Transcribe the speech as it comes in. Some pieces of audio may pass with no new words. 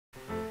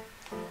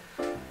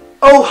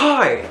Oh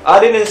hi! I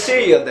didn't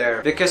see you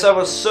there because I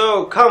was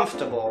so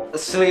comfortable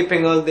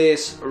sleeping on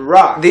this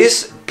rock.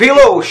 This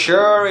pillow,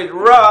 sure, it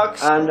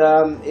rocks, and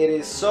it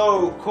is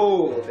so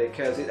cool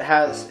because it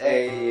has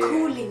a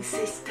cooling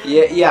system.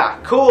 Yeah,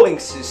 cooling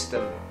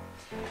system.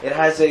 It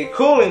has a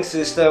cooling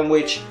system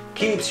which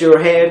keeps your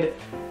head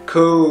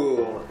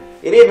cool.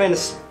 It even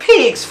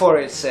speaks for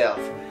itself.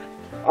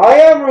 I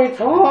am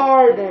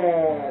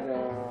retarded.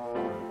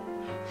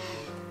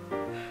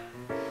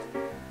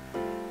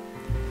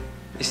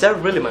 Is that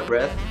really my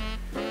breath?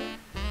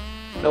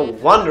 No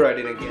wonder I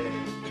didn't get it.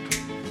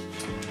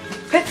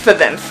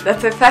 Confidence,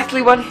 that's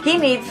exactly what he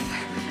needs.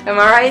 Am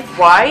I right?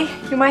 Why,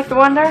 you might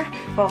wonder?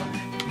 Well,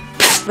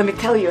 let me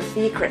tell you a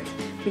secret.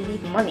 We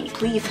need money.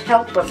 Please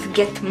help us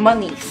get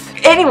monies.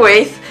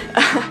 Anyways,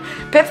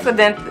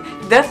 Pepsodent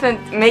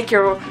doesn't make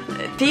your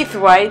teeth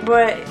white,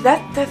 but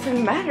that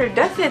doesn't matter,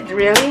 does it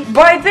really?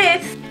 Buy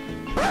this!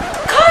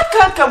 Cut!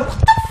 What the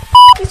f***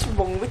 is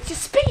wrong with your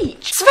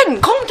speech?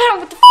 Sven, calm down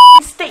with the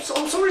f***ing steak.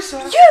 I'm sorry, sir.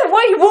 Yeah,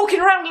 why are you walking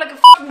around like a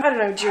f***ing, I don't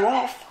know,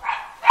 giraffe?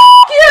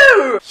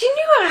 You! You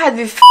knew I had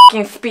this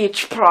f***ing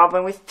speech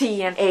problem with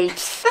T and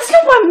H. That's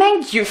not what I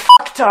meant, you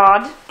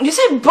f***tard. You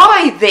said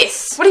buy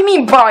this. What do you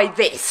mean buy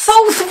this? So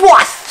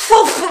what?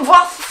 So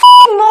what?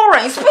 F***ing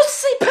moron. You're supposed to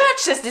say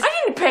purchase this. I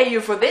didn't pay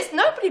you for this.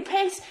 Nobody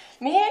pays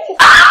me any.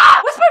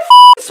 Ah! Where's my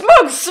f***ing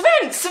smoke?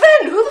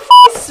 Sven! Who the f***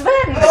 is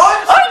Sven?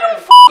 I don't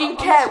f***ing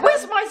care.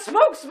 Where's my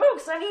smoke?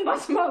 I need my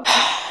smoke.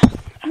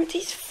 Oh,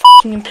 these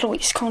f***ing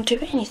employees can't do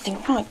anything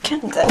right,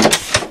 can they?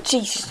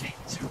 Jesus.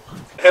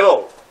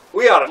 Hello.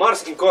 We are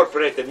Mars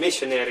Incorporated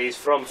missionaries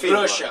from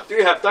Finland. Russia. Do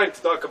you have time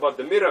to talk about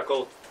the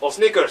miracle of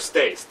Snickers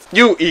taste?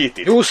 You eat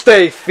it. You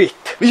stay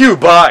fit. You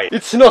buy.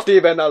 It's not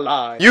even a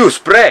lie. You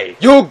spray.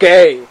 You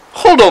gay.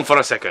 Hold on for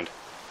a second.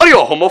 Are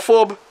you a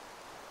homophobe?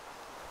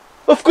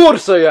 Of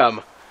course I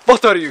am.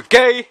 What are you,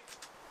 gay?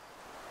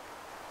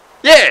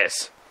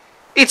 Yes.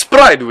 It's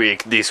Pride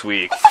Week this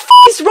week. What the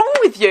f*** is wrong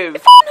with you?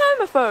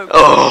 F***ing homophobe.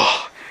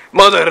 Oh,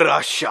 Mother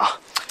Russia.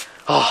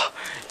 Oh,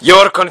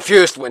 you're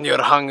confused when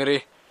you're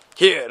hungry.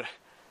 Here,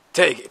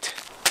 take it.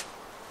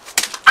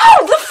 Ow,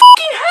 the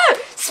fucking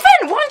hurt!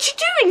 Sven, why aren't you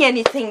doing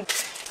anything?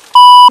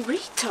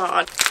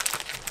 Retard.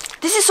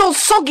 This is all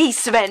soggy,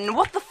 Sven.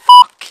 What the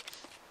fuck?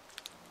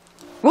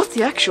 What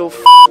the actual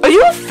f***? Are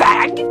you a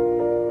fag?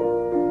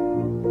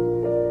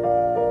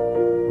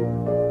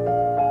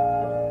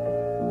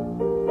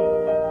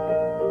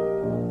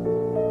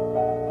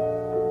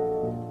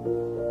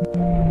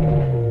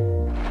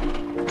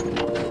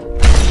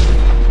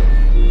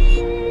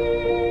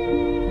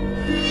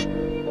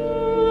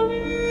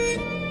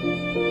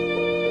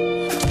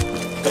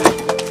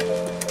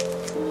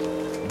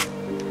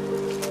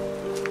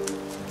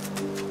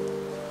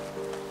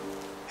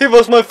 He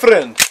was my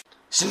friend.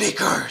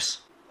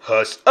 Snickers.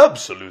 Has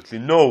absolutely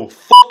no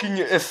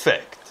fucking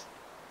effect.